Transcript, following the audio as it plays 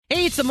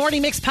Hey, it's the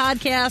Morning Mix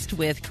podcast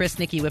with Chris,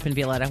 Nikki, Whip, and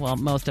Violetta. Well,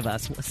 most of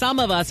us. Some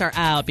of us are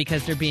out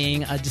because they're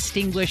being a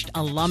distinguished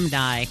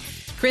alumni.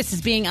 Chris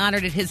is being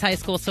honored at his high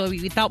school, so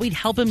we thought we'd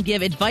help him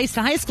give advice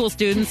to high school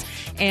students,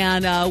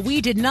 and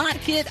we did not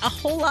get a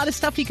whole lot of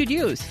stuff he could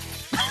use.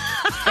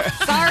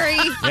 Sorry.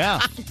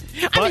 Yeah.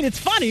 I mean, it's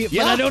funny,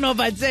 but I don't know if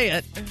I'd say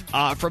it.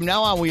 From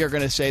now on, we are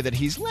going to say that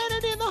he's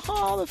landed in the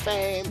Hall of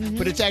Fame,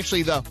 but it's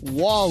actually the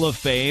Wall of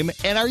Fame.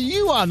 And are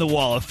you on the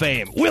Wall of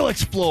Fame? We'll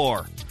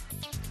explore.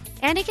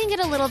 And it can get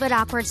a little bit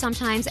awkward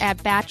sometimes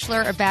at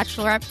bachelor or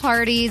bachelorette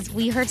parties.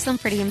 We heard some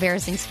pretty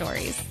embarrassing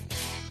stories.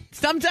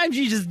 Sometimes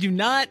you just do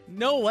not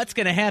know what's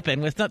going to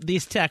happen with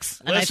these texts.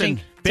 And Listen, I think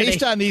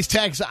based on these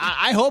texts,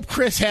 I hope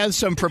Chris has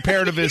some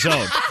prepared of his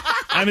own.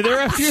 I mean,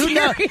 there are a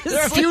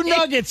few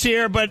nuggets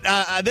here, but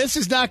this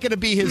is not going to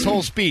be his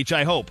whole speech,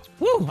 I hope.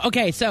 Woo,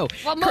 okay, so.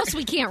 Well, most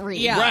we can't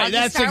read. Yeah. Right,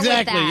 that's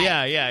exactly.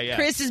 That. Yeah.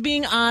 Chris is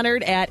being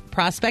honored at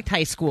Prospect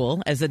High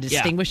School as a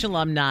distinguished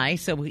alumni,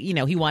 so,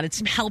 he wanted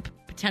some help.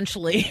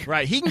 Potentially.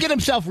 Right. He can get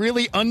himself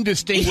really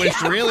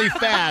undistinguished really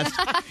fast.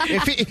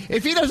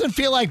 If he doesn't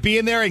feel like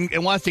being there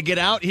and wants to get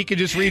out, he can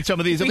just read some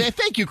of these. Okay,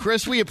 thank you,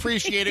 Chris. We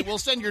appreciate it. We'll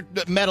send your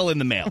medal in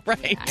the mail.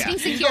 Right. I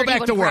think security go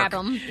back would to work.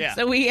 grab him. Yeah.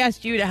 So we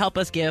asked you to help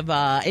us give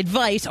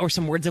advice or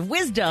some words of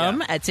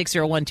wisdom at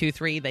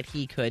 60123 that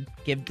he could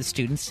give the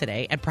students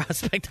today at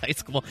Prospect High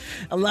School.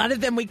 A lot of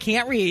them we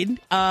can't read,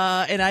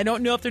 and I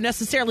don't know if they're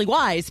necessarily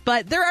wise,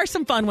 but there are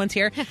some fun ones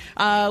here.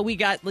 We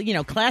got,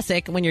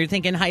 classic when you're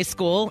thinking high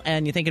school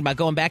and you're thinking about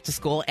going back to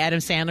school. Adam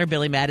Sandler,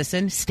 Billy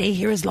Madison, stay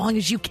here as long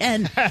as you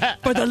can.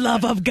 For the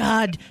love of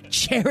God,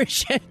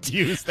 cherish it.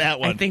 Use that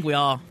one. I think we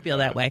all feel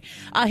that way.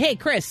 Hey,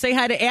 Chris, say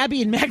hi to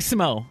Abby and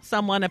Maximo.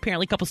 Someone,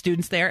 apparently a couple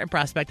students there at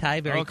Prospect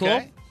High. Very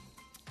cool.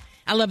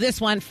 I love this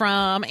one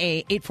from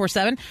a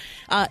 847.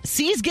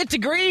 C's get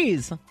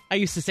degrees. I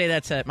used to say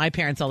that to my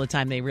parents all the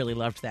time. They really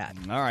loved that.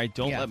 All right,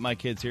 don't let my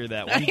kids hear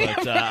that one,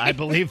 but I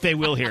believe they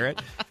will hear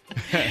it.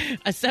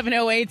 A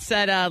 708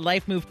 said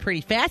life moved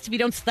pretty fast. If you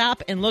don't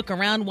stop and look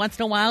around once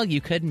in a while,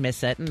 you could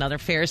miss it. Another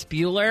Ferris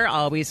Bueller,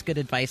 always good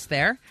advice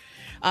there.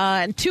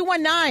 And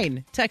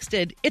 219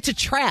 texted, it's a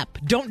trap.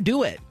 Don't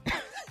do it.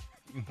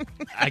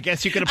 I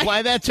guess you could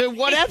apply that to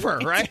whatever,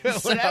 right?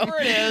 So, Whatever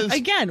it is.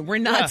 Again, we're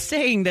not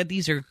saying that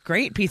these are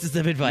great pieces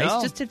of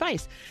advice, just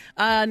advice.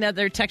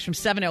 Another text from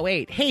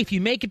 708. Hey, if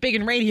you make it big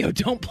in radio,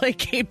 don't play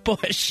Kate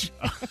Bush.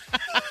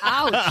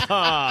 Ouch.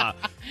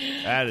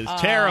 That is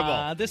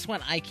terrible. This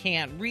one I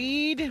can't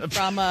read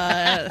from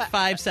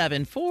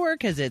 574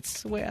 because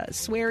it's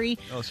sweary.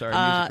 Oh, sorry.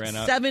 Music ran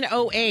out.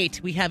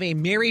 708. We have a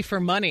Marry for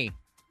Money.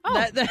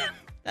 Oh.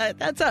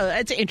 That's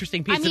an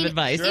interesting piece of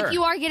advice. If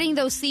you are getting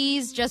those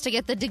C's just to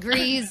get the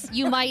degrees,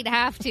 you might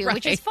have to,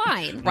 which is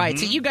fine. Right.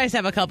 So you guys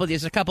have a couple of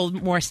these. A couple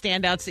more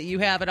standouts that you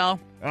have at all?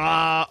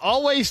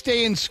 Always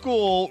stay in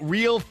school.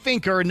 Real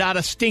thinker, not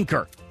a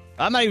stinker.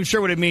 I'm not even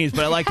sure what it means,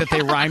 but I like that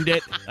they rhymed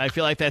it. I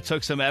feel like that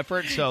took some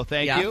effort, so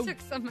thank you.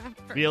 Took some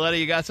effort. Violetta,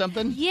 you got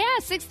something? Yeah,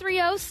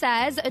 630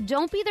 says,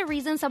 don't be the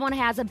reason someone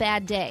has a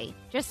bad day.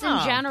 Just in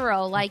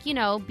general,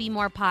 be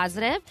more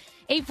positive.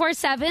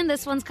 847,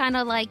 this one's kind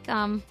of like,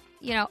 I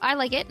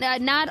like it.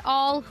 Not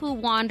all who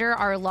wander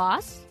are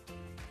lost.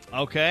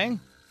 Okay.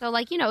 So,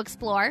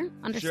 explore,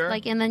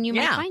 and then you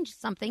might find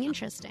something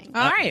interesting.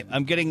 All right.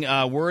 I'm getting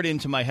word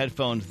into my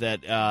headphones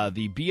that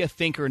the be a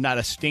thinker, not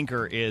a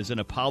stinker is an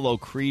Apollo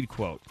Creed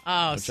quote.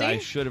 Oh, which see? I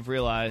should have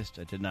realized.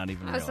 I did not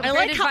even realize. Some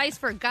great advice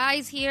for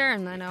guys here,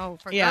 and I know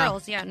for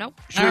girls. Yeah, nope.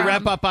 Should we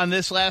wrap up on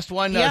this last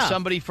one? Yeah.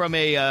 Somebody from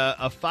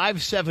a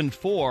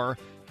 574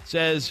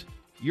 says,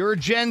 you're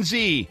Gen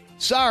Z.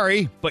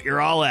 Sorry, but you're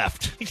all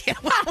effed.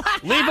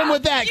 Leave them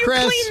with that,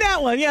 Chris. You cleaned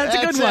that one. Yeah, that's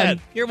a good one.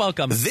 You're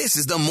welcome. This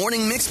is the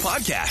Morning Mix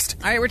Podcast.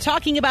 All right, we're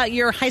talking about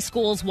your high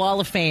school's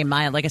Wall of Fame.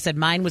 Like I said,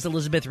 mine was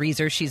Elizabeth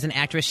Reeser. She's an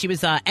actress. She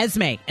was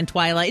Esme in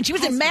Twilight, and she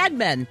was in Mad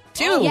Men,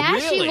 too. Oh, yeah,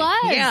 really? she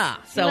was. Yeah.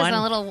 So she was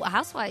a little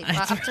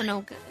housewife up to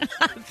no good.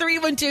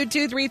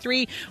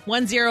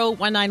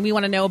 312-233-1019. We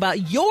want to know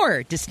about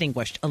your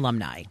distinguished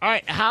alumni. All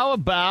right, how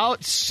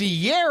about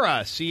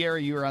Sierra? Sierra,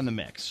 you were on the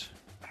mix.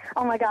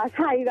 Oh my gosh.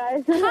 Hi, you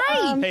guys.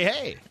 Hi.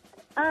 Hey.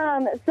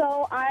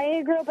 So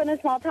I grew up in a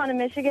small town in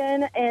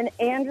Michigan, and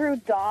Andrew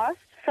Doss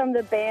from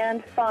the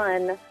band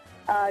Fun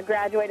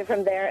graduated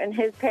from there, and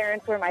his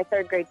parents were my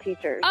third grade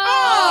teachers.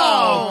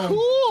 Oh,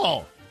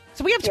 cool.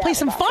 So we have to play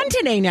some fun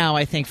today now,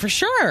 I think, for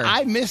sure.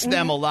 I miss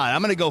them a lot.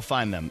 I'm going to go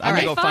find them. I'm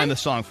going to go find the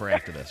song for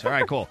after this. All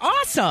right, cool.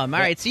 Awesome. All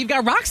right, so you've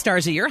got rock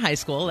stars at your high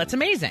school. That's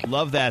amazing.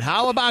 Love that.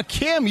 How about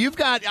Kim?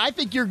 I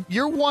think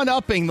you're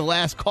one-upping the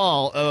last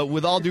call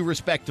with all due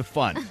respect to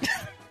Fun.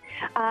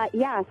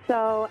 Yeah,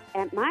 so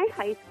at my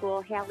high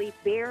school, Halle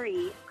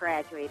Berry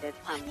graduated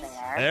from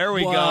there. There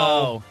we Whoa.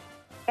 go.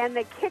 And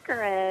the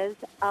kicker is,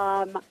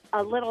 a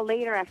little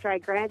later after I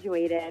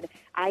graduated,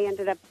 I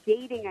ended up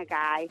dating a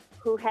guy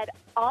who had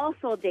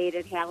also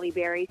dated Halle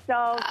Berry.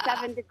 So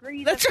 7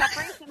 degrees of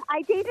separation.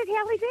 I dated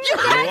Halle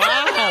Berry.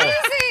 Wow.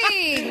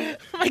 Amazing.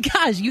 Oh, my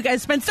gosh. You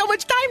guys spent so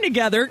much time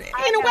together,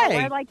 in a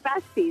way. We're like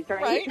besties,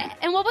 right?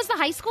 And what was the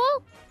high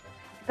school?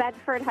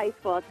 Bedford High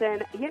School. It's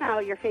in,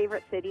 your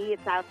favorite city.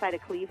 It's outside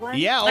of Cleveland.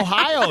 Yeah,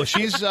 Ohio.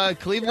 She's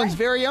Cleveland's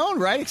very own,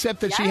 right?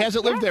 Except that she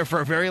hasn't lived there for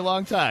a very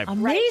long time.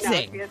 Amazing.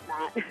 Right, no, she is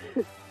not.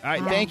 All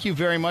right, thank you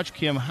very much,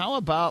 Kim. How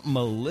about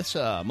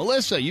Melissa?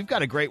 Melissa, you've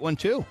got a great one,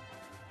 too.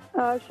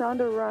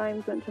 Shonda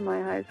Rhimes went to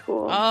my high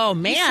school. Oh, You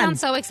man. sound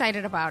so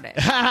excited about it.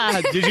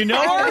 Did you know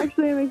I her?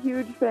 actually am a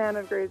huge fan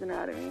of Grey's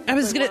Anatomy. I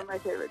was It's gonna- one of my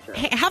favorite shows.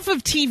 Hey, half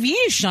of TV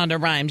is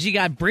Shonda Rhimes. You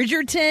got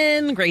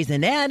Bridgerton, Grey's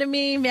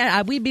Anatomy.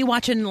 Man, we'd be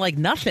watching like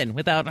nothing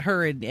without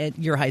her at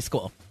your high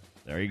school.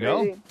 There you go.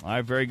 Crazy. All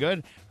right, very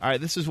good. All right,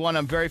 this is one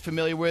I'm very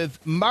familiar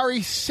with.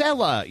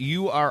 Maricela,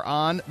 you are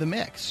on the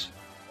mix.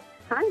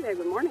 Hi there.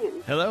 Good morning.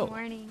 Hello. Good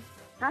morning.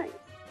 Hi.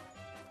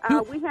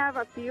 We have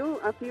a few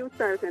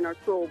stars in our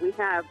school. We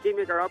have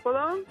Jimmy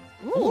Garoppolo,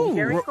 Ooh.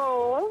 Gary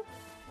Cole,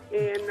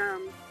 and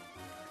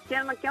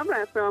Ken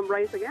McKelvey from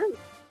Rise Again.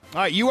 All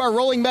right, you are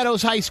Rolling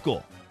Meadows High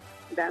School.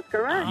 That's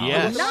correct.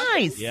 Yes.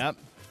 Nice. Yep.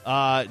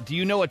 Do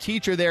you know a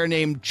teacher there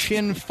named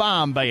Chin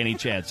Pham by any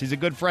chance? He's a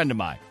good friend of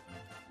mine.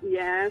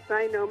 Yes,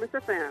 I know Mr.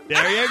 Pham.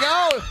 There you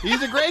go.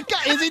 He's a great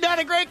guy. Is he not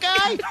a great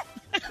guy?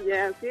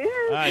 Yes, he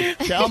is. All right,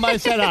 tell him I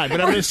said hi,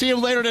 but I'm going to see him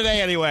later today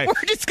anyway. We're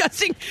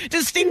discussing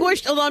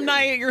distinguished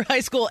alumni at your high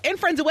school and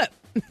Friends of Whip.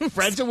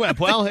 Friends of Whip.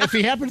 Well, if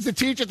he happens to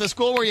teach at the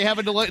school where you have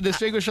a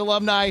distinguished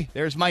alumni,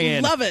 there's my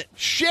in. Love it.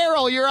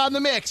 Cheryl, you're on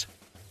the mix.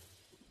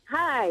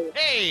 Hi.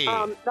 Hey.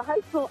 The high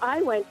school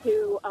I went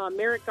to,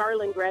 Merrick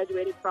Garland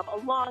graduated from a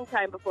long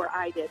time before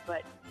I did,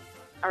 but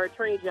our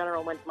attorney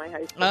general went to my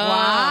high school.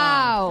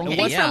 Wow. Yeah.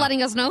 Thanks for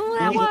letting us know who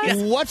that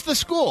was. What's the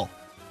school?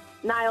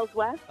 Niles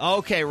West.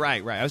 Okay,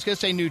 right. I was going to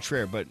say New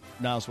Trier, but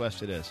Niles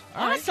West it is.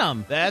 All right.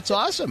 Awesome. That's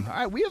awesome. All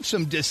right, we have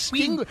some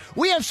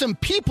we have some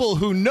people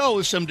who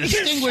know some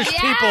distinguished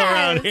people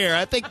around here.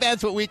 I think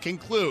that's what we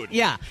conclude.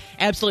 Yeah,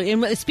 absolutely.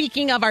 And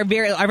speaking of our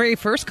very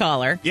first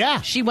caller,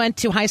 Yeah. she went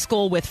to high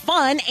school with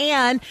Fun,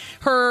 and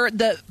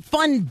the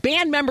Fun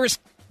band members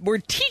were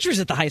teachers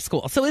at the high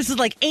school. So this is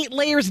like 8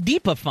 layers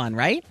deep of fun,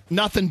 right?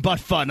 Nothing but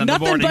fun on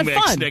Nothing the morning but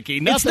mix, fun. Nikki.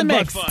 It's Nothing the but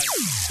mix.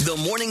 fun.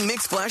 The Morning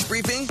Mix Flash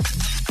Briefing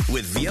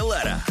with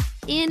Violetta.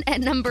 In at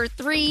number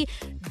 3,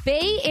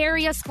 Bay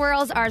Area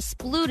squirrels are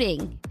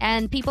splooting,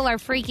 and people are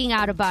freaking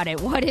out about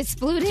it. What is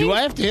splooting? Do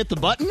I have to hit the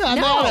button on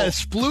No. that?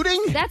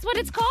 Splooting? That's what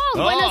it's called.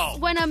 Oh.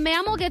 When a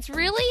mammal gets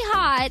really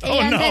hot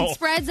and then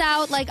spreads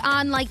out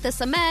on the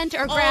cement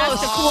or grass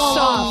to cool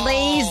So off.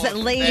 lays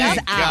Thank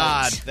out.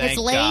 God. Thank It's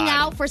laying God.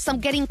 out for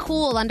getting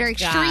cool under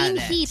extreme Got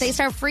it. heat. They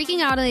start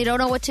freaking out and they don't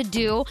know what to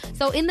do.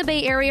 So in the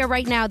Bay Area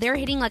right now, they're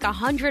hitting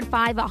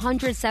 105,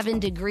 107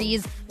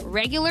 degrees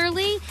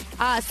regularly.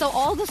 So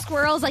all the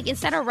squirrels,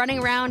 instead of running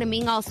around and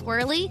being all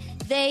squirrely,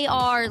 they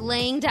are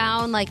laying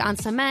down on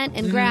cement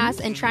and grass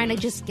and trying to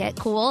just get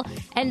cool.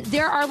 And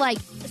there are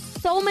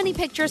so many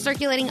pictures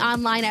circulating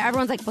online.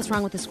 Everyone's like, what's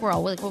wrong with the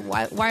squirrel?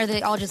 Why are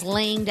they all just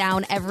laying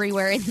down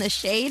everywhere in the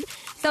shade?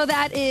 So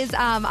that is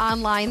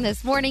online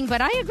this morning.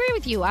 But I agree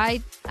with you. I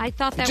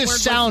thought that It word just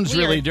was sounds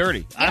weird. really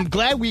dirty. I'm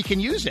glad we can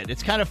use it.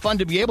 It's kind of fun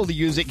to be able to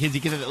use it because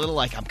you get a little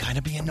I'm kind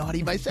of being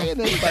naughty by saying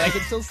this, but I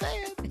can still say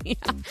it. Yeah.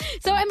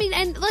 So, I mean,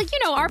 and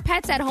our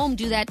pets at home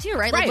do that too,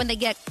 right? Right. When they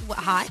get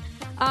hot.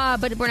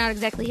 But we're not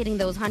exactly hitting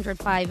those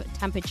 105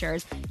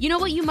 temperatures. You know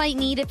what you might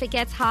need if it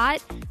gets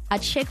hot? A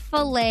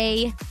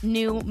Chick-fil-A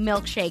new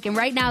milkshake. And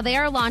right now they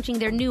are launching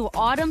their new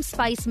Autumn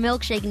Spice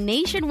milkshake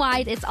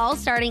nationwide. It's all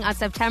starting on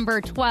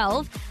September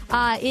 12th.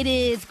 It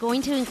is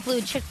going to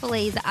include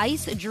Chick-fil-A's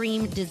Ice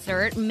Dream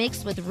dessert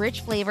mixed with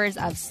rich flavors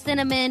of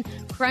cinnamon,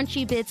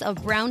 crunchy bits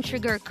of brown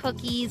sugar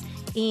cookies,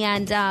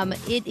 and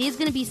it is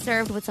going to be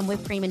served with some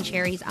whipped cream and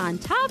cherries on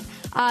top.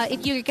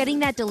 If you're getting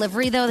that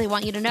delivery, though, they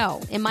want you to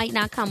know it might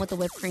not come with the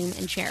whipped cream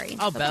and cherry.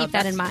 Oh, so keep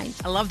that in mind.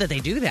 I love that they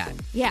do that.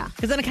 Yeah.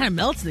 Because then it kind of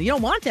melts. You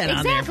don't want that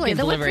on there. Exactly.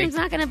 The whipped delivery. cream's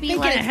not going to be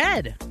Thinking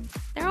ahead.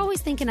 They're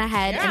always thinking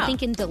ahead and Yeah.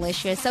 thinking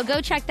delicious. So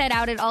go check that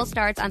out. It all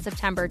starts on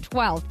September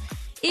 12th.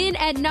 In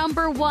at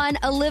number 1,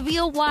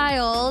 Olivia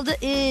Wilde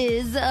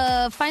is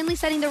finally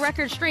setting the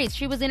record straight.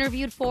 She was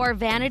interviewed for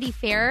Vanity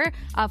Fair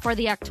for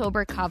the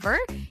October cover,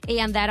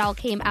 and that all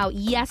came out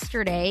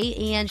yesterday.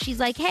 And she's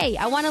like, hey,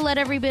 I want to let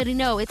everybody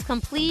know it's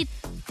complete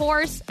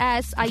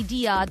Force-S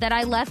idea that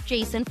I left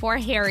Jason for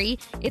Harry.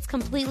 It's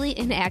completely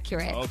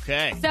inaccurate.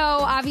 Okay. So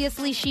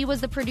obviously she was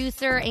the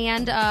producer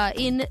and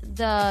in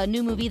the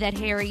new movie that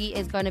Harry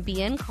is going to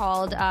be in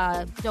called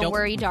Don't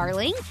Worry,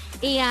 Darling.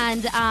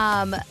 And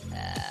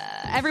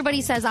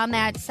everybody says on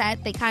that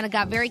set they kind of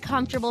got very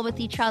comfortable with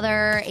each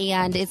other,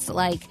 and it's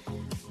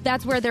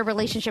that's where their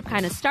relationship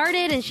kind of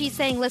started. And she's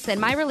saying, listen,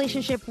 my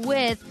relationship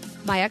with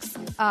my ex,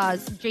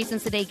 Jason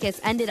Sudeikis,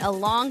 ended a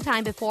long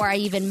time before I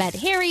even met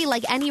Harry.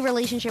 Like any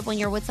relationship, when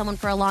you're with someone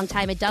for a long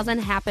time, it doesn't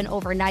happen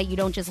overnight. You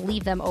don't just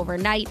leave them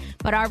overnight.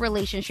 But our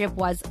relationship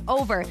was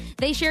over.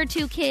 They share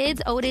 2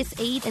 kids, Otis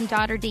 8 and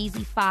daughter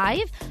Daisy 5.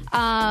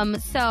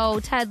 So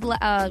Ted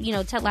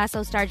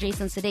Lasso star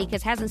Jason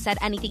Sudeikis hasn't said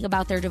anything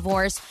about their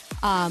divorce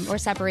or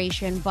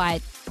separation,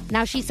 but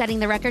now she's setting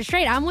the record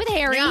straight. I'm with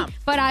Harry,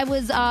 but I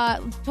was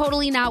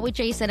totally not with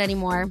Jason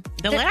anymore.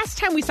 The last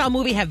time we saw a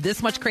movie have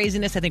this much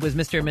craziness, I think, was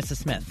Mr. and Mrs.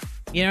 Smith.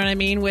 You know what I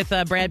mean? With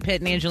Brad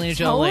Pitt and Angelina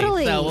Jolie.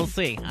 Totally. So we'll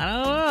see.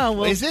 I don't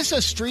know. Is this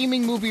a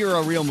streaming movie or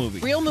a real movie?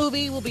 Real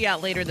movie will be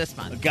out later this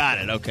month. Got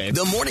it. Okay.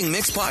 The Morning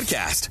Mix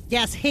Podcast.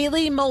 Yes,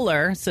 Haley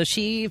Mueller. So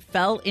she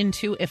fell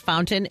into a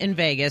fountain in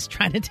Vegas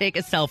trying to take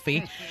a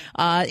selfie.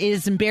 It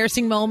is an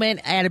embarrassing moment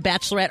at a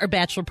bachelorette or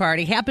bachelor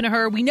party. Happened to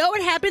her. We know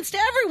it happens to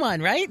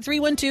everyone, right?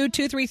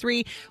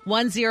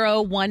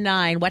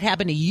 312-233-1019. What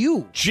happened to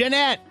you?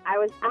 Jeanette. I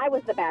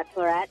was the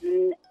bachelorette,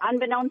 and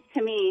unbeknownst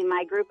to me,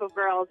 my group of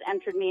girls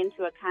entered me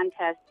into a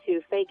contest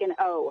to fake an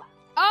O.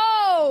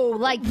 Oh,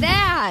 like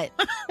that.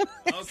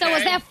 So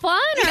was that fun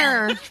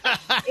or? in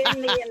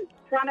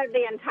front of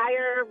the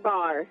entire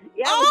bar.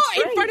 Yeah,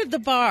 In front of the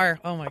bar.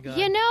 Oh, my God.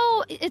 You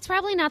know, it's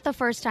probably not the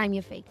first time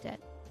you faked it.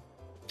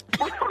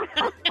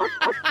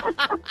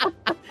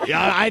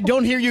 Yeah, I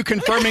don't hear you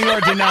confirming or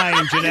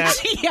denying, Jeanette.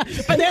 Yeah,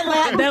 but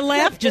that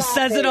laugh just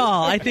says it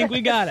all. I think we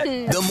got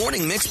it. The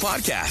Morning Mix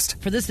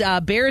Podcast. For this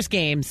Bears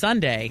game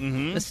Sunday,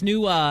 this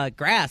new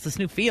grass, this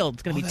new field,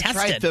 it's going to be tested.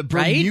 Right, the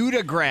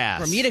Bermuda grass.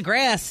 Bermuda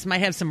grass might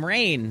have some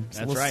rain,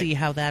 so we'll see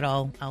how that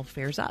all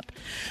fares up.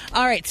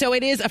 All right, so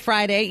it is a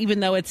Friday, even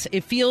though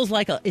it feels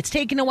like it's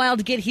taken a while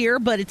to get here,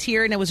 but it's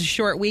here, and it was a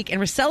short week, and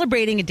we're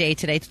celebrating a day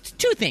today.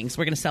 Two things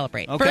we're going to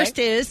celebrate. Okay. First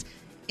is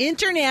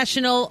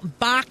International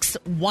Box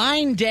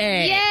Wine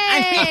Day.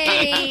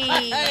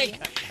 Yay!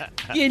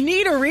 You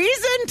need a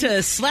reason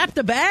to slap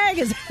the bag?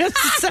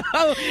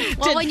 Well,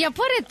 when you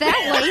put it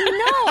that way,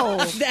 no.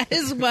 That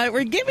is what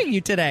we're giving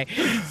you today.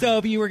 So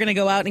if you were going to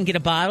go out and get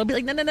a bottle, be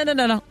like,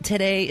 no.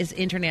 Today is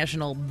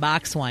International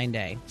Box Wine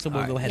Day. So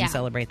we'll go ahead and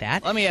celebrate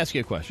that. Let me ask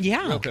you a question.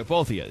 Yeah. Real quick,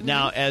 both of you.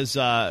 Now, as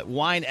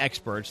wine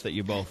experts that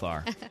you both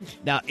are,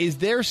 now, is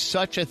there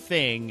such a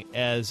thing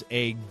as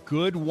a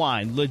good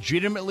wine,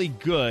 legitimately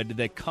good,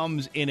 that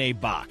comes in a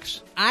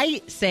box?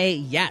 I say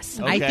yes.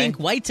 Okay. I think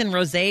whites and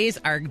rosés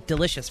are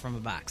delicious from a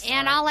box.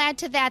 And I'll add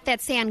to that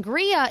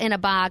sangria in a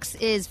box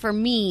is, for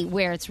me,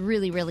 where it's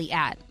really, really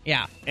at.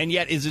 Yeah. And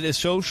yet, is it a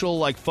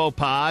social faux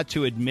pas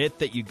to admit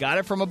that you got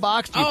it from a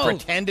box? Do you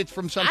pretend it's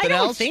from something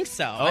else? I don't think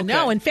so. Okay.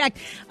 No, in fact,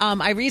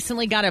 I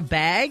recently got a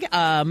bag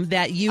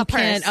that you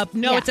can.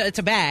 It's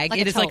a bag.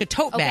 It is like a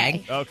tote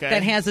bag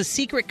that has a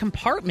secret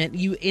compartment.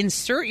 You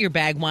insert your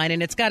bag wine,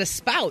 and it's got a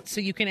spout,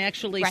 so you can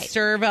actually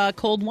serve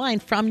cold wine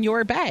from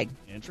your bag.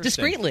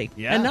 Discreetly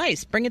and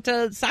nice. Bring it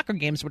to soccer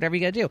games, whatever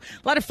you got to do.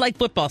 A lot of flag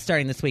football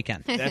starting this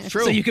weekend. That's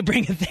true. So you could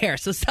bring it there.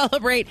 So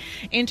celebrate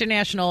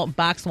International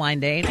Box Wine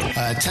Day.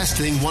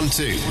 Testing 1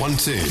 2 1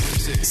 2.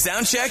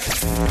 Sound check.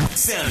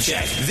 Sound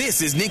check.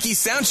 This is Nikki's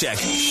Sound Check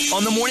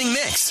on the Morning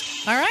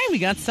Mix. All right, we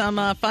got some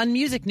fun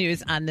music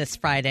news on this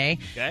Friday.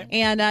 Okay.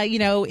 And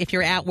if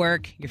you're at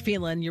work, you're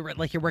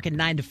working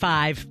 9 to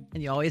 5,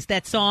 and you always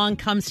that song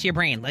comes to your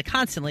brain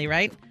constantly,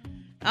 right?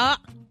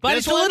 But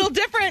it's a little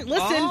different.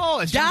 Listen,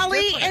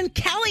 Dolly and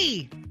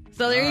Kelly.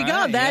 So there you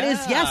go.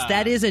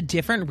 That is a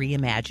different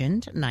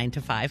reimagined 9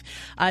 to 5.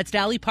 It's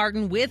Dolly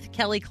Parton with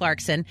Kelly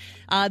Clarkson.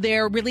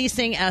 They're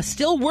releasing a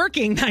still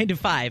working 9 to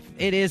 5.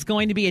 It is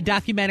going to be a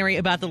documentary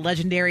about the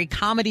legendary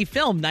comedy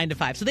film 9 to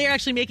 5. So they're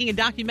actually making a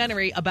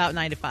documentary about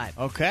 9 to 5.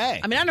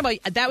 Okay. I mean, I don't know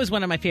about, that was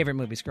one of my favorite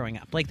movies growing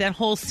up. Like that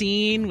whole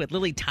scene with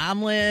Lily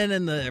Tomlin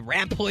and the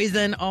rat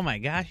poison. Oh my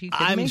gosh, you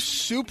kidding me? I'm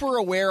super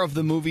aware of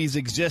the movie's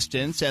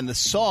existence, and the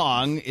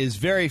song is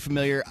very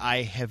familiar.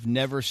 I have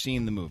never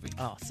seen the movie.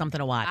 Oh, something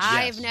to watch.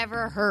 I've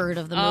never heard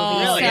of the movie,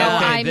 really? so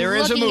I'm there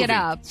is looking a movie it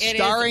up.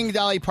 starring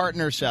Dolly Parton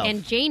herself.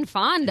 And Jane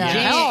Fonda.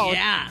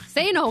 Yeah.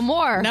 Say no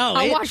more. No,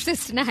 I'll watch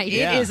this tonight.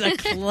 It is a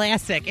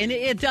classic. And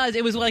it does.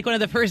 It was like one of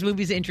the first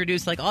movies to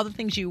introduce all the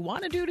things you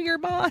want to do to your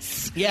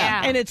boss.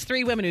 Yeah. And it's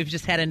three women who've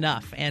just had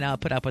enough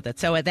and put up with it.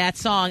 So that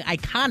song,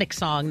 iconic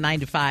song, 9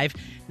 to 5,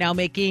 now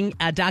making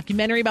a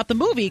documentary about the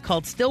movie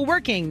called Still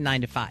Working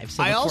 9 to 5.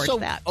 So look forward to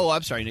that. Oh,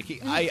 I'm sorry,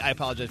 Nikki. I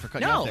apologize for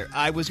cutting you off there.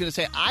 I was going to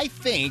say, I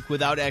think,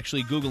 without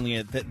actually Googling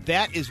it,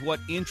 that is what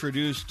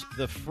introduced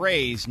the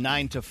phrase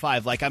 9 to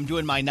 5, like I'm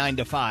doing my 9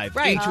 to 5,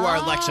 into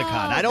our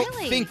lexicon. I don't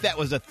think that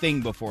was a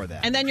thing before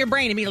that. And then your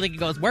brain immediately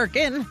goes,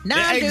 working.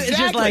 It's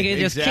just it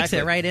just kicks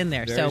it right in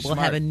there. Very so we'll smart.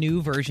 have a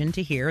new version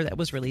to hear that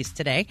was released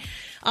today.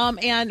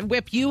 And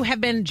Whip, you have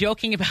been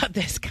joking about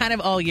this kind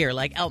of all year,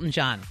 like Elton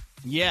John.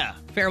 Yeah.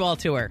 Farewell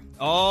tour.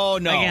 Oh,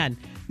 no. Again.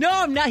 No,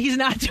 I'm not. He's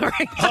not touring.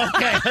 Okay.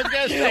 I was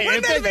gonna say,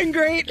 Wouldn't that have been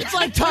great? It's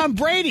like Tom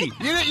Brady.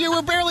 You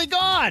were barely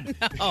gone.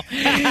 No.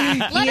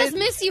 Let us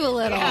miss you a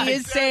little. He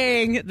is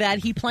saying that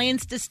he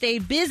plans to stay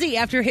busy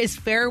after his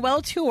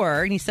farewell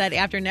tour. And he said,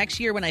 after next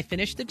year, when I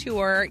finish the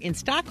tour in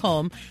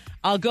Stockholm,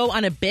 I'll go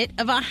on a bit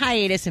of a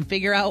hiatus and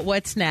figure out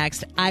what's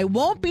next. I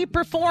won't be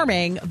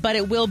performing, but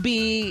it will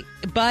be...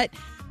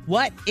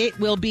 What it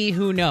will be,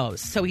 who knows?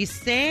 So he's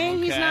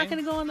saying he's not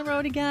going to go on the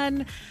road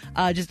again.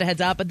 Just a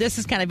heads up. But this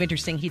is kind of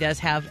interesting. He does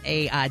have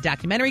a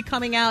documentary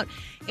coming out.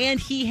 And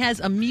he has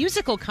a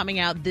musical coming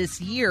out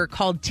this year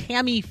called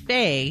Tammy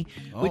Faye,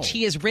 which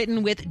he has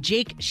written with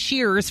Jake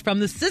Shears from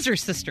the Scissor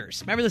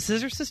Sisters. Remember the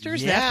Scissor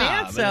Sisters? Yeah,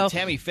 that band? So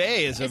Tammy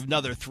Faye is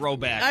another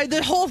throwback.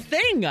 The whole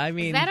thing, I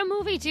mean. Is that a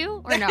movie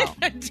too, or no?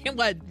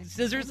 What,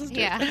 Scissor Sisters?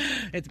 Yeah.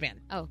 It's a band.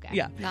 Oh, okay.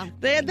 Yeah. No.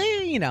 They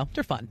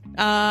they're fun.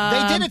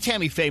 They did a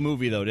Tammy Faye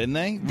movie, though, didn't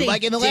they?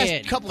 Like in the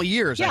last couple of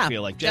years, I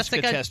feel like.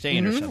 Jessica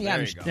Chastain or something. Yeah,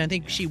 there you go. I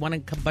think she won a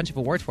bunch of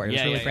awards for it. It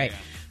was really great. Yeah.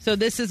 So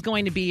this is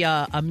going to be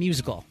a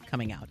musical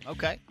coming out.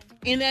 Okay.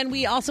 And then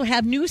we also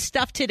have new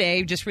stuff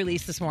today, just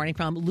released this morning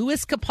from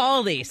Louis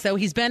Capaldi. So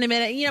he's been a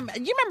minute. You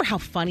remember how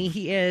funny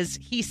he is?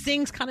 He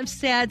sings kind of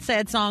sad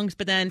songs,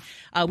 but then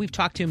we've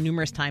talked to him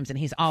numerous times, and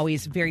he's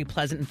always very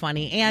pleasant and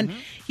funny. And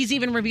he's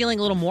even revealing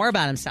a little more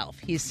about himself.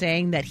 He's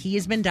saying that he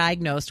has been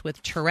diagnosed with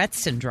Tourette's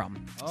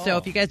syndrome. So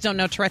if you guys don't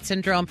know Tourette's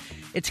syndrome,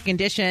 it's a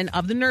condition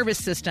of the nervous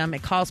system.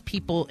 It causes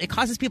people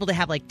to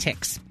have like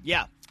tics.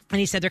 Yeah. And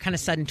he said they're kind of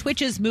sudden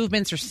twitches,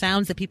 movements, or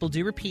sounds that people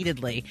do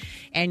repeatedly,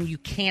 and you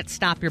can't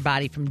stop your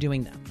body from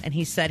doing them. And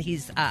he said he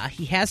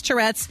has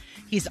Tourette's.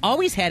 He's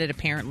always had it,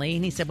 apparently.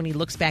 And he said when he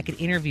looks back at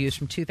interviews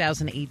from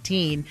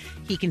 2018,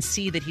 he can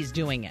see that he's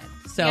doing it.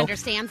 So He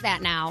understands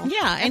that now.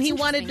 Yeah, and he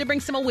wanted to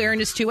bring some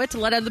awareness to it, to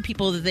let other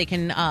people that they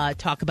can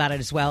talk about it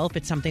as well if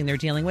it's something they're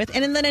dealing with.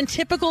 And then in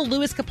typical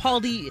Louis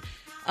Capaldi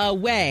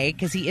way,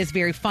 because he is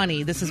very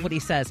funny, this is what he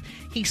says.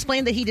 He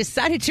explained that he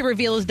decided to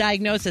reveal his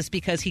diagnosis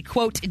because he,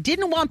 quote,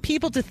 didn't want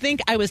people to think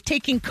I was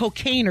taking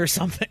cocaine or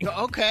something.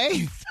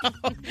 Okay. So,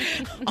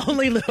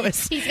 only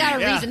Louis. He's got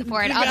a reason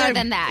for it other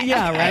than that.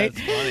 Yeah, right?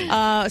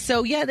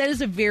 That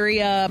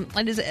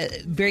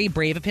is very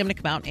brave of him to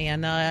come out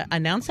and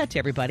announce that to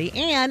everybody.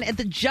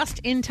 And just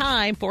in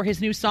time for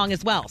his new song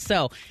as well.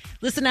 So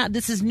listen out.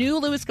 This is new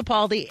Louis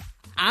Capaldi.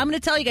 I'm going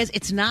to tell you guys,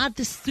 it's not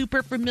the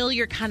super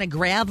familiar kind of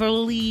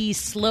gravelly,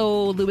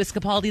 slow Louis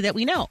Capaldi that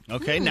we know.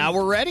 Okay, now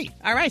we're ready.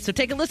 All right, so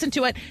take a listen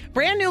to it.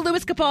 Brand new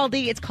Louis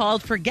Capaldi. It's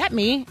called Forget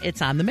Me.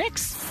 It's on The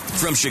Mix.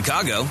 From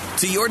Chicago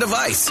to your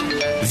device,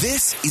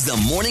 this is the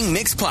Morning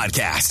Mix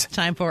Podcast.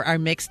 Time for our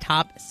Mix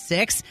Top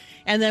 6.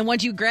 And then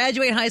once you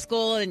graduate high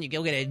school and you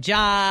go get a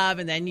job,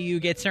 and then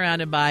you get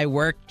surrounded by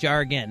work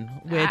jargon,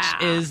 which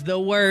is the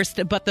worst,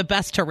 but the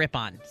best to rip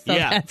on. So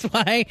that's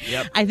why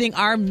I think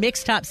our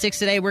Mix Top 6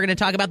 today, we're going to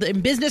talk about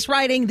in business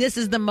writing, this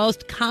is the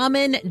most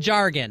common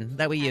jargon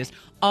that we use.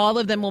 All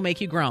of them will make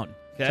you groan.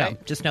 Okay. So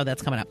just know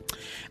that's coming up.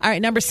 All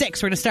right, number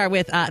 6, we're going to start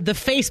with the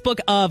Facebook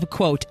of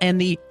quote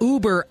and the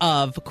Uber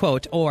of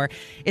quote, or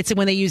it's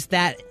when they use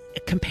that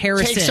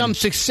comparison.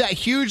 Take some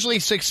hugely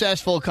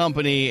successful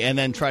company and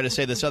then try to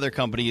say this other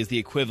company is the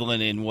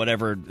equivalent in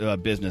whatever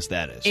business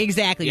that is.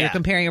 Exactly. You're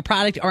comparing a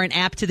product or an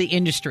app to the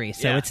industry.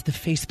 So it's the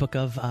Facebook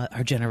of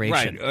our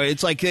generation. Right.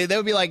 It's like, that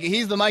would be like,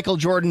 he's the Michael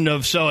Jordan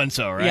of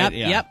so-and-so, right?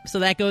 Yep. So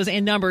that goes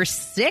in number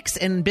 6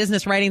 in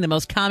business writing, the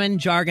most common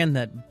jargon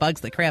that bugs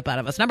the crap out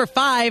of us. Number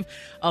 5,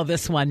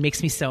 this one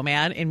makes me so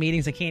mad in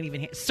meetings I can't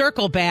even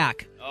circle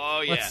back.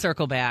 Oh, yeah. Let's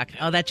circle back.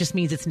 Oh, that just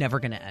means it's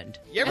never going to end.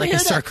 You ever like hear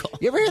a that? circle.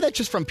 You ever hear that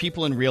just from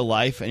people in real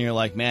life, and you're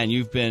like, man,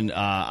 you've been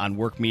on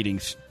work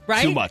meetings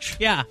too much.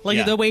 Yeah.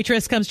 The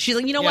waitress comes, she's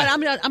like, you know what,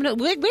 I'm gonna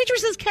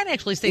waitresses can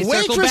actually say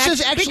circle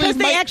back because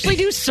they actually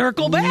do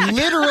circle back.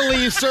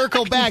 Literally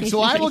circle back.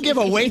 So I will give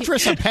a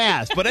waitress a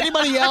pass, but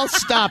anybody else,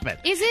 stop it.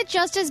 Is it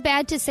just as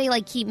bad to say,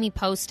 like, keep me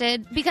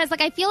posted? Because,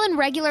 like, I feel in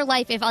regular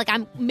life, if, like,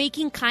 I'm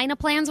making kind of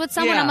plans with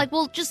someone, I'm like,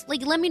 well, just,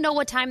 like, let me know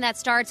what time that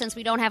starts since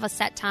we don't have a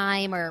set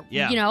time or,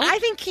 you know. I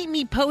think keep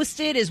me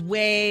posted is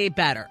way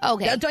better.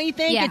 Okay. Don't you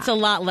think? Yeah. It's a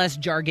lot less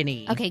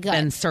jargony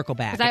than circle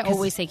back. Because I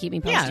always say keep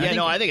me posted.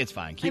 I think it's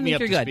fine. Keep me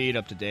up to speed,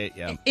 up to date.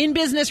 Yeah. In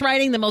business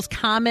writing, the most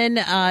common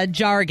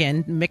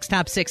jargon, Mix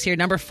Top 6 here.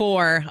 Number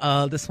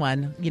 4, this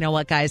one. You know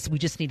what, guys? We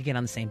just need to get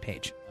on the same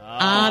page.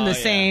 On the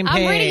same page.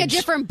 I'm reading a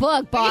different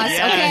book, boss.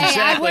 Okay,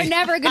 exactly. we're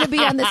never going to be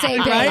on the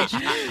same page.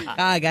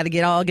 I got to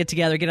get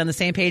together, get on the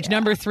same page.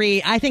 Number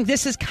 3, I think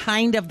this is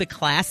kind of the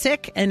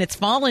classic, and it's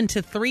fallen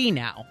to 3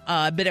 now.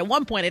 But at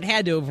one point, it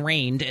had to have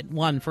reigned at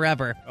 1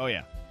 forever. Oh,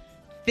 yeah.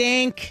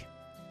 Think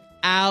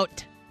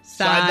outside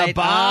the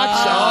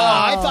box.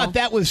 I thought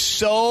that was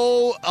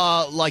so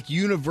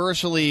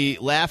universally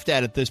laughed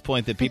at this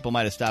point that people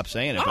might have stopped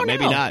saying it, but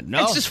maybe not.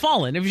 No, it's just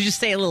fallen. If you just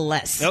say a little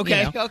less.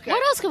 Okay. You know? Okay.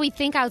 What else can we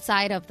think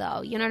outside of,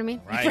 though? You know what I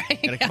mean? Right.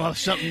 Gotta come up with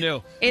something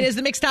new. It is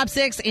the Mix Top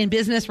 6 in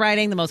business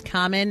writing, the most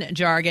common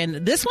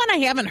jargon. This one I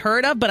haven't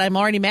heard of, but I'm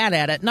already mad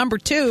at it. Number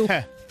 2,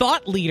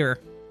 thought leader.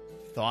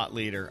 Thought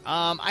leader.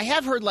 I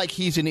have heard like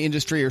he's an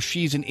industry or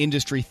she's an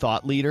industry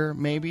thought leader,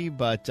 maybe,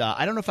 but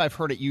I don't know if I've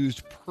heard it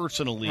used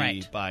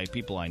personally by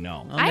people I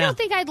know. I don't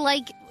think I'd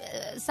like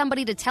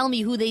somebody to tell me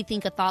who they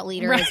think a thought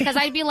leader is, because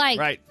I'd be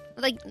like,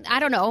 like, I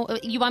don't know,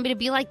 you want me to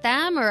be like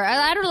them? Or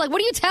I don't know, like,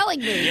 what are you telling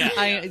me?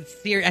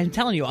 Yeah. I'm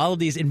telling you, all of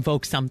these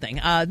invoke something.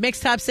 Mix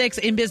Top 6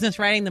 in business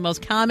writing, the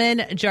most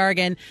common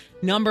jargon.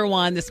 Number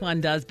 1, this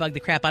one does bug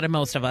the crap out of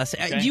most of us.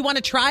 Okay. Do you want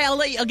to try?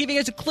 I'll give you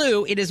guys a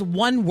clue. It is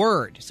one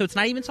word. So it's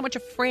not even so much a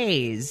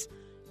phrase.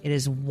 It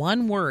is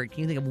one word.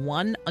 Can you think of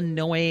one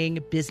annoying,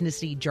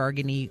 businessy,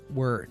 jargony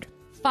word?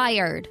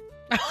 Fired.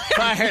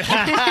 Fired.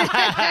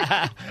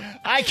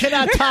 I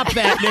cannot top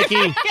that,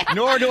 Nikki,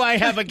 nor do I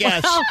have a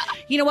guess. Well,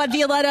 you know what,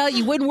 Violetta?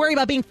 You wouldn't worry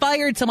about being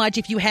fired so much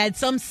if you had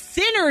some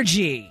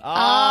synergy. Oh,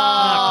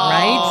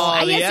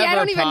 right? I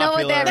don't even know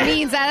what that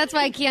means. That's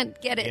why I can't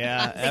get it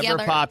Yeah,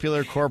 together. ever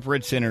popular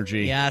corporate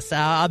synergy. Yes,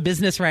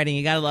 business writing.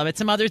 You got to love it.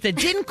 Some others that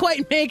didn't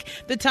quite make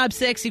the top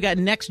 6. You got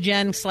Next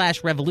Gen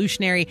 /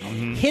 Revolutionary,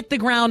 Hit the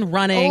Ground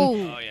Running,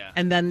 Oh, yeah.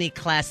 and then the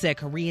classic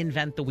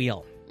Reinvent the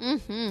Wheel.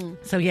 Mm-hmm.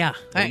 So, yeah.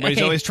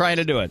 Everybody's always trying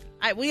to do it.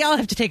 We all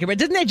have to take a break.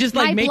 Doesn't that just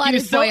My make blood you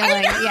is so...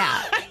 boiling.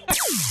 Yeah.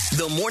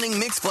 The Morning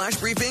Mix Flash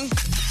Briefing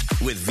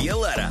with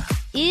Violetta.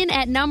 In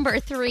at number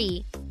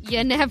 3,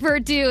 You Never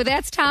Do.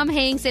 That's Tom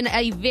Hanks in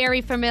a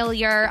very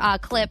familiar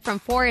clip from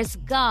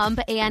Forrest Gump.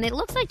 And it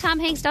looks like Tom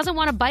Hanks doesn't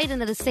want to bite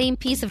into the same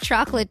piece of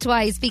chocolate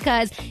twice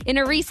because in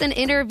a recent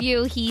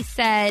interview, he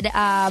said,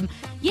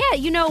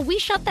 we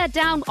shut that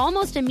down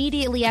almost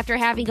immediately after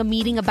having a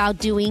meeting about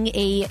doing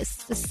a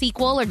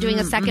sequel or doing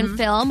a second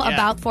film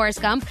about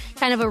Forrest Gump,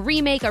 kind of a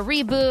remake, a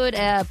reboot,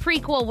 a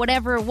prequel,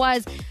 whatever it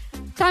was.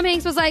 Tom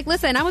Hanks was like,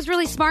 listen, I was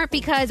really smart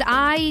because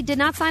I did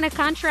not sign a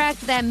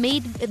contract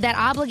that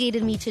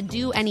obligated me to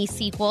do any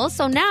sequels.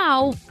 So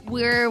now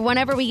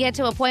whenever we get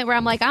to a point where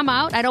I'm like, I'm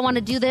out, I don't want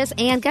to do this.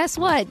 And guess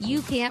what?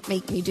 You can't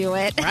make me do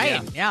it.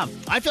 Right. Yeah.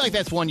 I feel like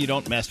that's one you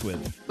don't mess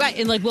with. Right.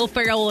 And like Will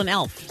Ferrell and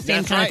Elf. Same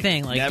That's kind right. of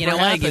thing. Like, Never you know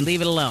what? You happens.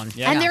 leave it alone.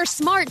 Yeah. And they're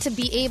smart to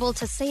be able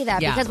to say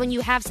that Yeah. because when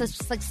you have such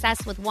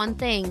success with one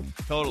thing,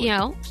 Totally.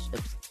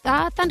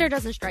 thunder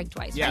doesn't strike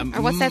twice, Yeah, right?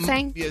 Or what's that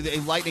saying? Yeah,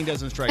 the lightning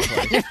doesn't strike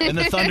twice. And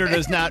the thunder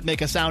does not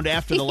make a sound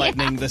after the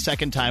lightning the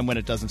second time when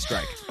it doesn't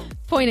strike.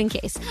 Point in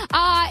case.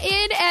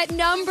 In at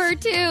number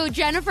 2,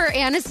 Jennifer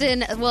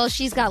Aniston. Well,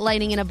 she's got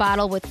lightning in a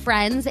bottle with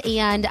friends,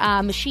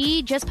 and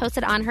she just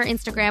posted on her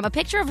Instagram a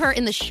picture of her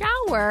in the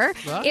shower.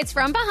 What? It's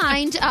from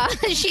behind.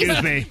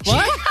 Excuse me.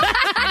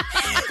 What?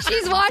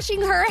 She's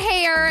washing her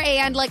hair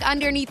and like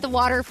underneath the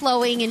water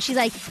flowing, and she's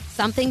like,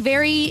 something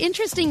very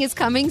interesting is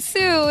coming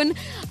soon.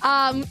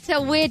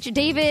 To which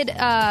David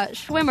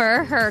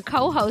Schwimmer, her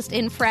co-host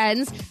in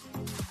Friends,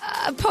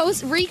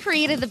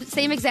 recreated the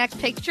same exact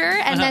picture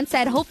and then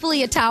said,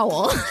 hopefully a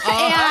towel.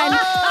 And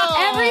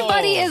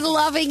everybody is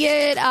loving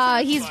it.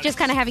 He's just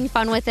kind of having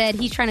fun with it.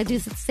 He's trying to do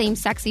the same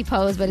sexy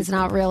pose, but it's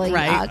not really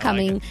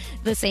coming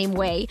the same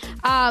way.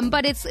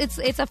 But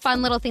it's a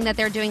fun little thing that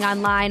they're doing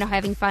online,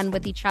 having fun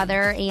with each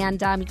other.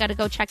 And you got to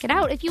go check it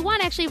out. If you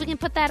want, actually, we can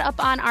put that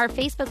up on our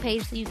Facebook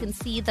page so you can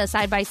see the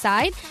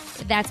side-by-side.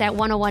 That's at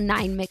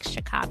 1019 Mix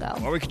Chicago.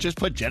 Or we could just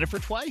put Jennifer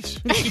twice.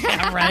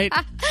 Yeah, right.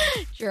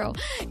 True.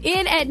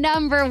 In at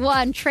number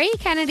 1, Trey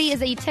Kennedy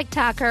is a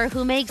TikToker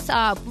who makes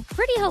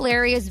pretty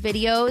hilarious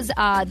videos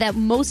that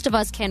most of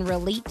us can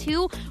relate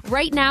to.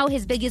 Right now,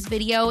 his biggest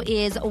video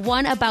is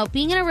one about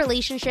being in a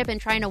relationship and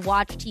trying to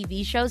watch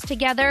TV shows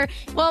together.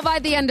 Well, by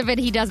the end of it,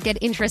 he does get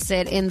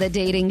interested in the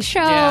dating show.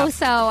 Yeah.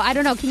 So, I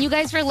don't know. Can you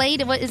guys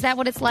relate? Is that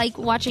what it's like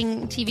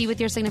watching TV with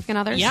your significant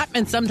others? Yep,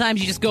 and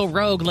sometimes you just go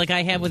rogue like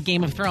I have with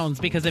Game of Thrones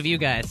because of you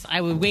guys.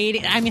 I would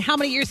wait. I mean, how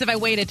many years have I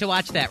waited to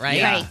watch that, right?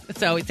 Yeah. Right.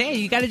 So, hey,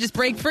 you got to just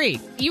break free.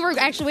 You were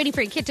actually waiting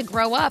for your kid to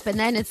grow up, and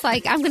then it's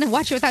like, I'm going to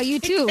watch it without you,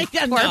 too.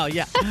 No,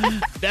 yeah.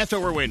 That's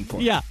what we're waiting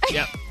for. Yeah.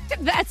 Yep.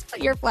 That's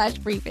your flash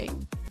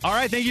briefing. All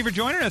right, thank you for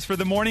joining us for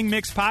the Morning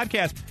Mix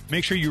podcast.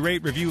 Make sure you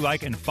rate, review,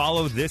 like, and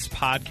follow this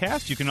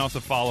podcast. You can also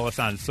follow us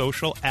on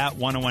social at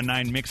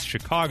 1019 Mix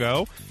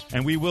Chicago.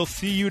 And we will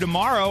see you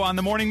tomorrow on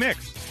the Morning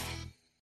Mix.